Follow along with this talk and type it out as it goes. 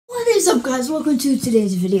What is up, guys? Welcome to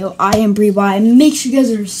today's video. I am Bree Y. Make sure you guys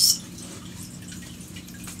are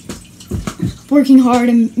working hard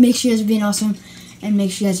and make sure you guys are being awesome and make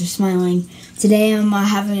sure you guys are smiling. Today I'm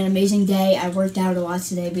having an amazing day. I worked out a lot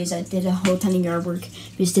today because I did a whole ton of yard work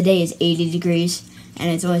because today is 80 degrees and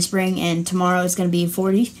it's only spring and tomorrow it's going to be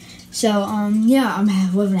 40. So, yeah,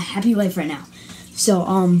 I'm living a happy life right now. So,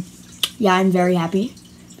 yeah, I'm very happy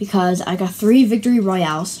because I got 3 victory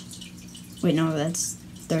royales. Wait, no, that's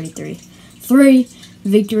 33. 3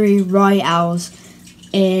 victory royales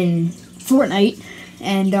in Fortnite,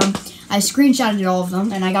 and I screenshotted all of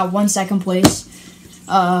them, and I got 1 second place.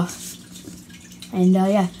 Yeah,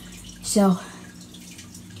 so,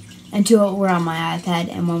 and 2 were on my iPad,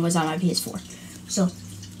 and 1 was on my PS4. So,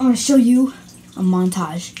 I'm going to show you a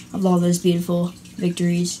montage of all those beautiful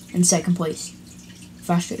victories and second place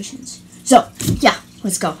frustrations. So, yeah,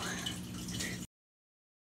 let's go.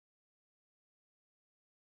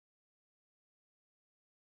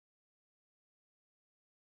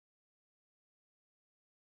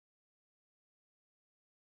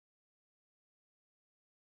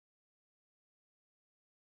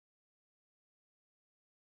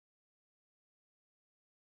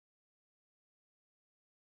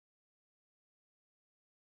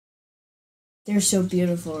 They're so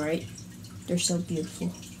beautiful, right? They're so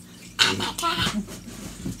beautiful.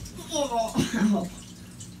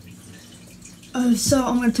 So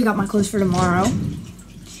I'm gonna pick out my clothes for tomorrow.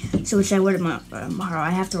 So what should I wear tomorrow?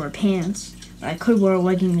 I have to wear pants, but I could wear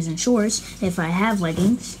leggings and shorts if I have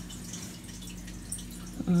leggings.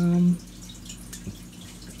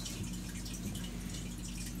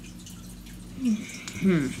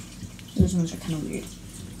 Those ones are kind of weird.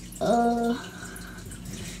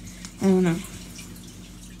 I don't know.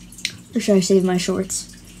 Or should I save my shorts?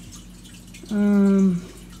 I'm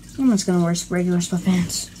just gonna wear regular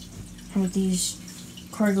sweatpants. How about these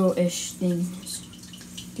cargo-ish things?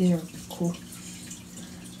 These are cool.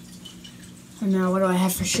 And now what do I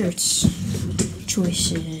have for shirts?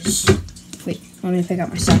 Choices. Wait, let me pick out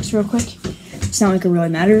my socks real quick. It's not like it really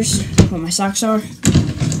matters what my socks are.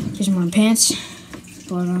 These are my pants.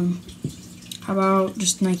 But, how about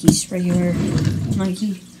just Nikes? Regular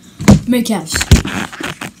Nike. Mid-calves.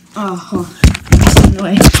 Oh, it's in the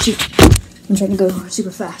way. Shoot. I'm trying to go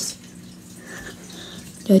super fast.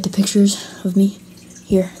 Do I have the pictures of me?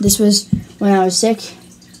 Here. This was when I was sick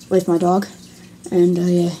with my dog. And,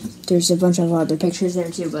 yeah, there's a bunch of other pictures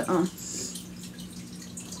there, too. But,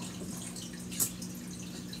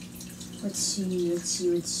 let's see.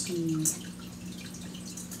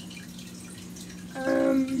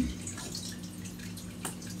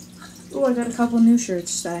 Oh, I got a couple new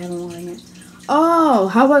shirts that I haven't worn yet. Oh,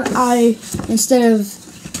 how about instead of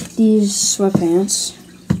these sweatpants,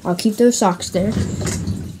 I'll keep those socks there.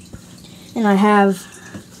 And I have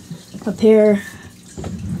a pair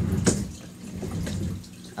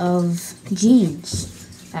of jeans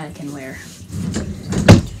that I can wear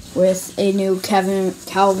with a new Calvin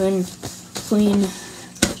Klein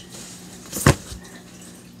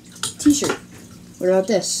t-shirt. What about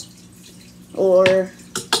this? Or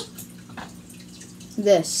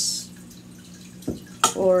this,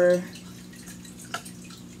 or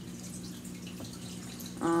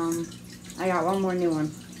I got one more new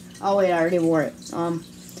one. Oh wait, I already wore it.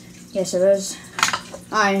 Yeah, so those,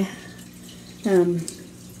 I'm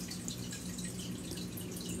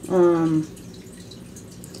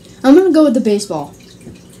gonna go with the baseball.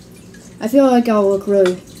 I feel like I'll look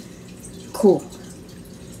really cool.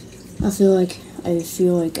 I feel like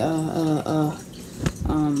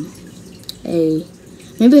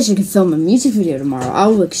maybe I should film a music video tomorrow.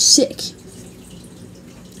 I'll look sick.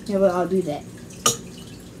 Yeah, but I'll do that.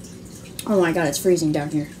 Oh my god, it's freezing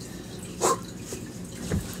down here.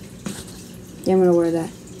 Yeah, I'm gonna wear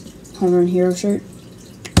that Home Run Hero shirt.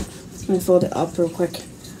 I'm gonna fold it up real quick.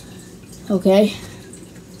 Okay.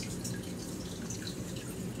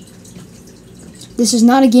 This is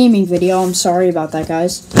not a gaming video. I'm sorry about that,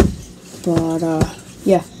 guys. But,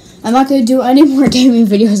 yeah. I'm not going to do any more gaming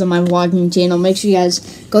videos on my vlogging channel. Make sure you guys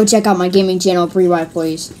go check out my gaming channel, Bree Y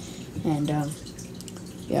Plays. And,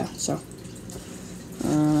 yeah, so.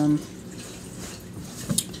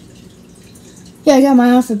 Yeah, I got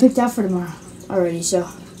my outfit picked out for tomorrow already, so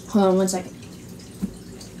hold on 1 second.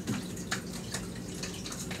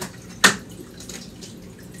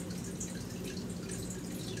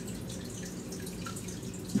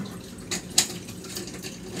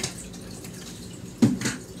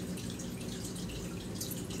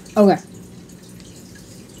 Okay.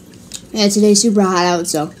 Yeah, today's super hot out,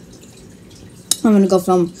 so I'm gonna go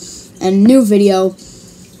film a new video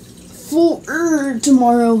for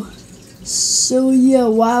tomorrow. So So yeah,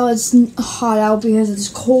 while it's hot out because it's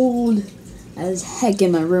cold as heck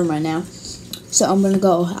in my room right now, so I'm gonna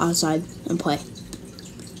go outside and play.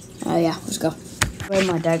 Yeah, let's go. Wait,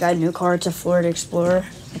 my dad got a new car. It's a Florida Explorer.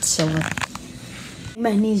 It's silver.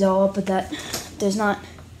 My knees all up, but that does not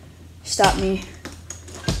stop me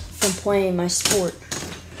from playing my sport.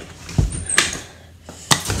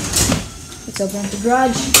 Let's open up the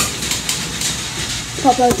garage,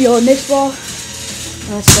 pop out the old Knicks ball,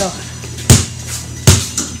 and let's go.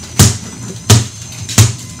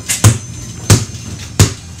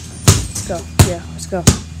 Let's go. Yeah, let's go.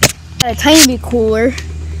 Got a tiny bit cooler.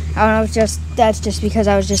 I don't know if that's just because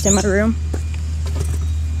I was just in my room.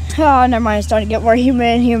 Oh, never mind. It's starting to get more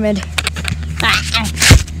humid.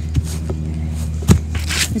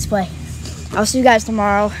 Let's play. I'll see you guys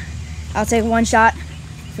tomorrow. I'll take one shot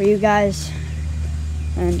for you guys.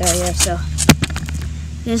 And yeah, so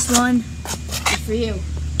this one is for you.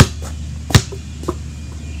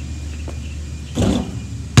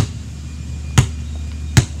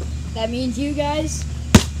 That means you guys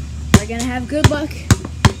are gonna have good luck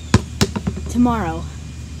tomorrow.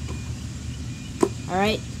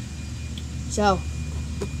 Alright? So,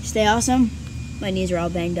 stay awesome. My knees are all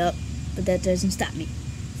banged up, but that doesn't stop me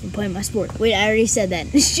from playing my sport. Wait, I already said that.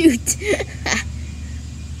 Shoot.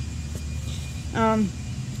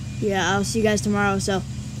 Yeah, I'll see you guys tomorrow. So,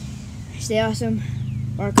 stay awesome.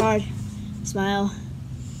 Work hard. Smile.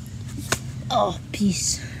 Oh,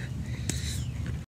 peace.